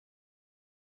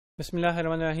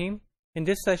Bismillahirrahmanirrahim. In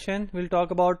this session, we'll talk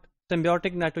about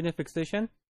symbiotic nitrogen fixation,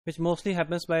 which mostly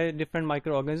happens by different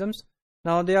microorganisms.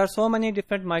 Now, there are so many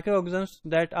different microorganisms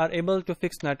that are able to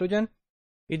fix nitrogen,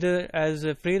 either as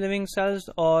free living cells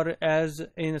or as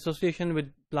in association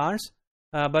with plants.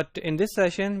 But in this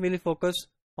session, we'll focus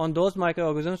on those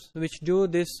microorganisms which do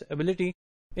this ability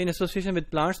in association with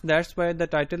plants. That's why the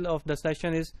title of the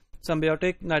session is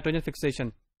Symbiotic Nitrogen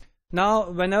Fixation. Now,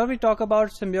 whenever we talk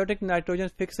about symbiotic nitrogen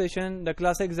fixation, the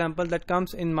classic example that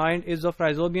comes in mind is of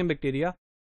rhizobium bacteria,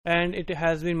 and it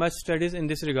has been much studies in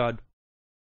this regard.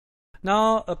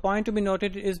 Now, a point to be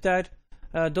noted is that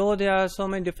though there are so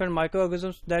many different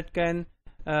microorganisms that can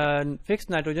fix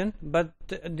nitrogen, but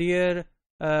their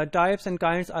types and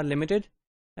kinds are limited,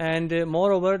 and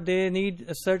moreover they need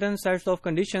certain sets of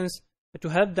conditions to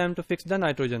help them to fix the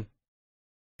nitrogen.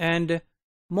 And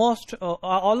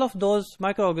all of those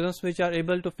microorganisms which are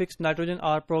able to fix nitrogen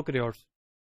are prokaryotes.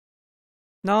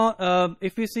 Now,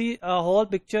 if we see a whole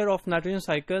picture of nitrogen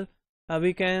cycle,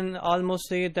 we can almost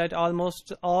say that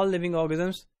almost all living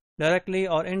organisms, directly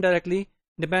or indirectly,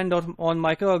 depend on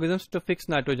microorganisms to fix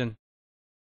nitrogen.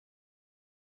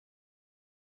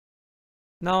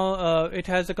 Now, it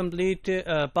has a complete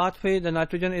pathway. The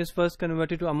nitrogen is first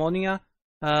converted to ammonia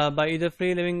by either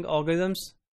free living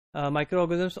organisms,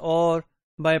 microorganisms, or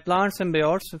by plant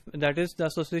symbiotes, that is the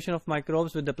association of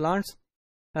microbes with the plants.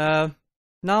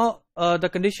 Now, the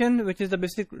condition, which is the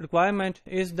basic requirement,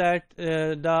 is that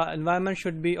the environment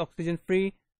should be oxygen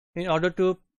free in order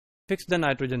to fix the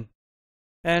nitrogen.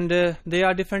 And there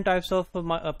are different types of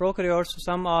prokaryotes.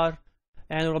 Some are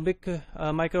anaerobic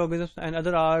microorganisms, and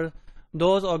other are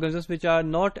those organisms which are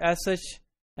not as such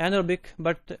anaerobic,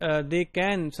 but they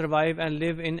can survive and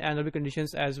live in anaerobic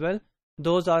conditions as well.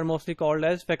 Those are mostly called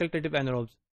as facultative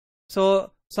anaerobes.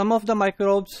 So some of the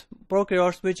microbes,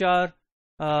 prokaryotes, which are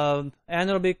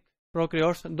anaerobic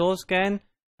prokaryotes, those can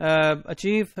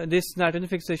achieve this nitrogen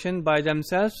fixation by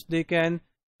themselves. They can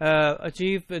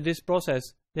achieve this process.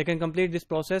 They can complete this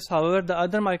process. However, the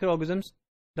other microorganisms,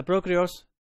 the prokaryotes,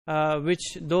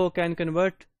 which though can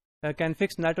convert, can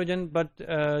fix nitrogen, but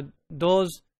those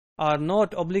are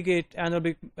not obligate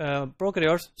anaerobic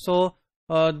prokaryotes. So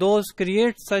those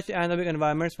create such anaerobic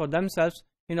environments for themselves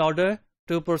in order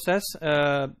to process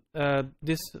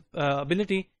this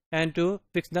ability and to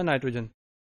fix the nitrogen.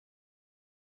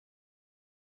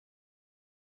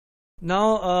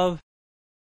 Now,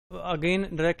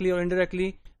 again, directly or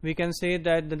indirectly, we can say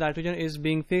that the nitrogen is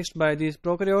being fixed by these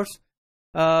prokaryotes.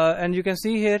 And you can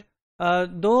see here,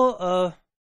 though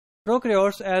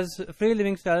prokaryotes as free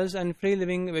living cells and free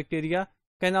living bacteria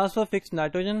can also fix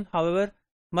nitrogen, however,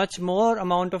 much more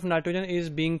amount of nitrogen is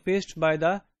being fixed by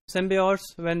the symbiotes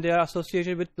when they are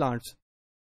associated with plants.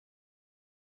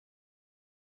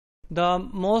 The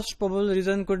most probable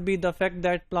reason could be the fact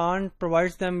that plant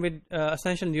provides them with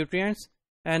essential nutrients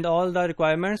and all the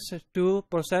requirements to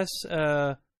process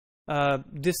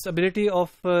this ability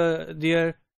of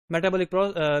their metabolic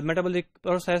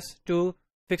process to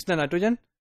fix the nitrogen.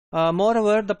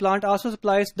 Moreover, the plant also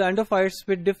supplies the endophytes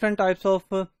with different types of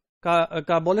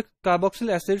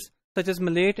carboxyl acids such as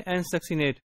malate and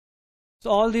succinate. So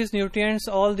all these nutrients,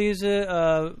 all these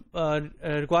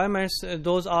requirements,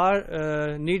 those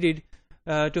are needed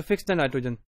to fix the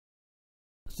nitrogen.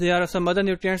 So there are some other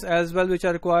nutrients as well which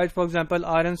are required, for example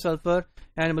iron, sulfur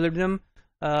and molybdenum,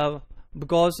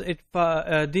 because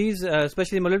these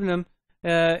especially molybdenum,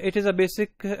 it is a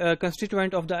basic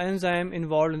constituent of the enzyme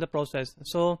involved in the process.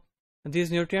 So these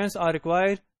nutrients are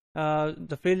required.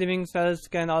 The free living cells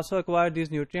can also acquire these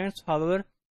nutrients. However,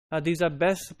 these are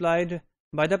best supplied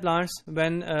by the plants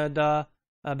when the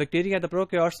bacteria, the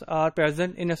prokaryotes, are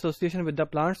present in association with the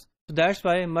plants. So that's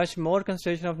why much more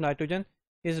concentration of nitrogen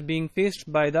is being fixed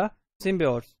by the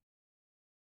symbiotes.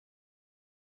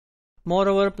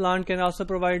 Moreover, plant can also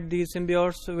provide these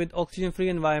symbiotes with oxygen free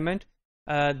environment.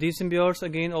 These symbiotes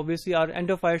again obviously are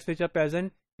endophytes which are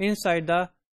present inside the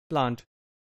plant.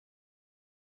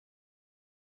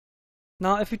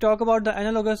 Now, if we talk about the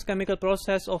analogous chemical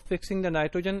process of fixing the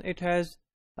nitrogen, it has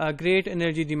a great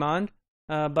energy demand,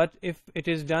 but if it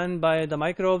is done by the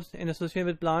microbes in association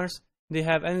with plants, they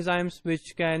have enzymes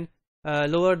which can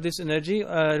lower this energy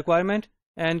requirement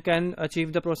and can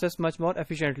achieve the process much more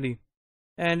efficiently.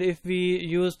 And if we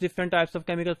use different types of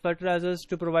chemical fertilizers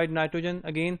to provide nitrogen,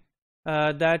 again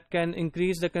that can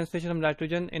increase the concentration of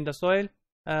nitrogen in the soil,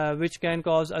 which can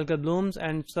cause algal blooms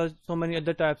and so many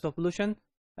other types of pollution,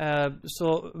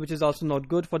 which is also not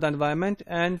good for the environment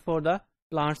and for the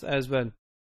plants as well.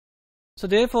 So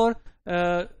therefore,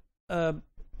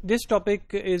 this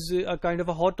topic is a kind of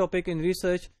a hot topic in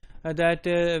research that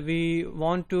we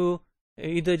want to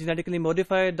either genetically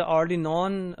modify the already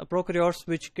known prokaryotes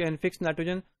which can fix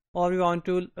nitrogen, or we want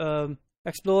to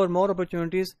explore more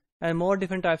opportunities and more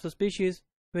different types of species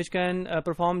which can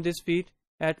perform this feat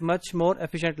at much more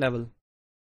efficient level.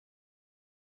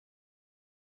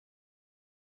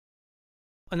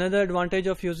 Another advantage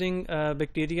of using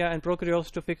bacteria and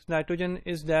prokaryotes to fix nitrogen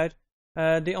is that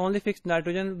they only fix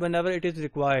nitrogen whenever it is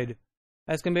required.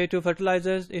 As compared to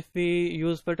fertilizers, if we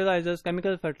use fertilizers,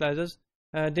 chemical fertilizers,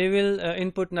 they will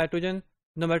input nitrogen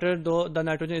no matter though the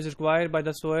nitrogen is required by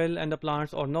the soil and the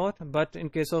plants or not. But in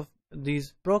case of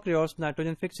these prokaryotes,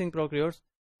 nitrogen fixing prokaryotes,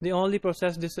 they only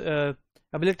process this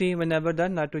ability whenever the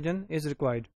nitrogen is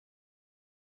required.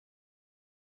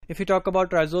 If you talk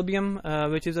about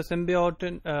rhizobium, which is a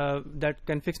symbiote that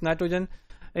can fix nitrogen,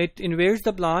 it invades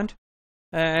the plant,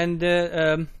 and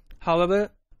however,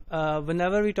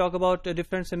 whenever we talk about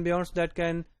different symbionts that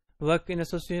can work in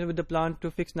association with the plant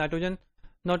to fix nitrogen,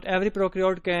 not every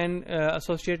prokaryote can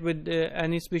associate with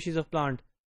any species of plant.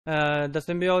 The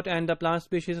symbiote and the plant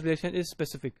species relation is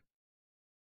specific,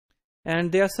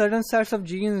 and there are certain sets of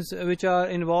genes which are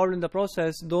involved in the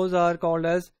process. Those are called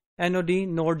as NOD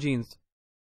node genes.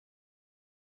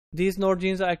 These node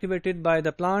genes are activated by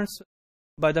the plants,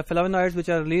 by the flavonoids which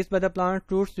are released by the plant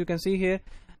roots. You can see here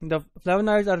the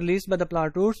flavonoids are released by the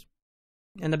plant roots,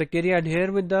 and the bacteria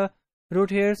adhere with the root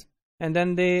hairs, and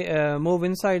then they move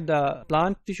inside the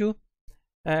plant tissue,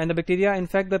 and the bacteria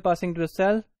infect by passing to the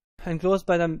cell enclosed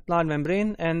by the plant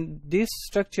membrane, and this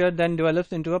structure then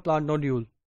develops into a plant nodule.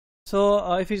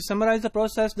 So if you summarize the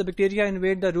process, the bacteria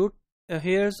invade the root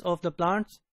hairs of the plant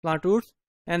roots,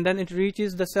 and then it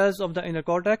reaches the cells of the inner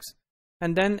cortex,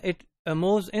 and then it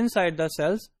moves inside the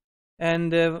cells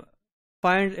and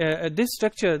find this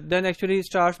structure then actually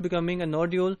starts becoming a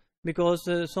nodule, because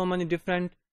so many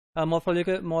different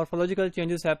morphological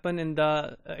changes happen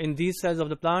in these cells of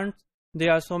the plant.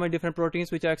 There are so many different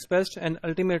proteins which are expressed, and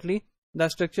ultimately the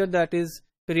structure that is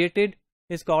created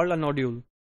is called a nodule.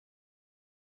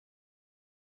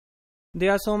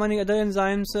 There are so many other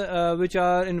enzymes which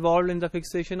are involved in the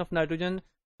fixation of nitrogen.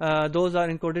 Those are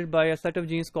encoded by a set of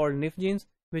genes called NIF genes,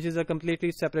 which is a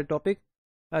completely separate topic.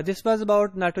 This was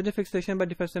about nitrogen fixation by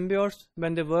different symbiotes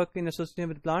when they work in association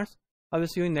with plants. I will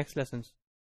see you in next lessons.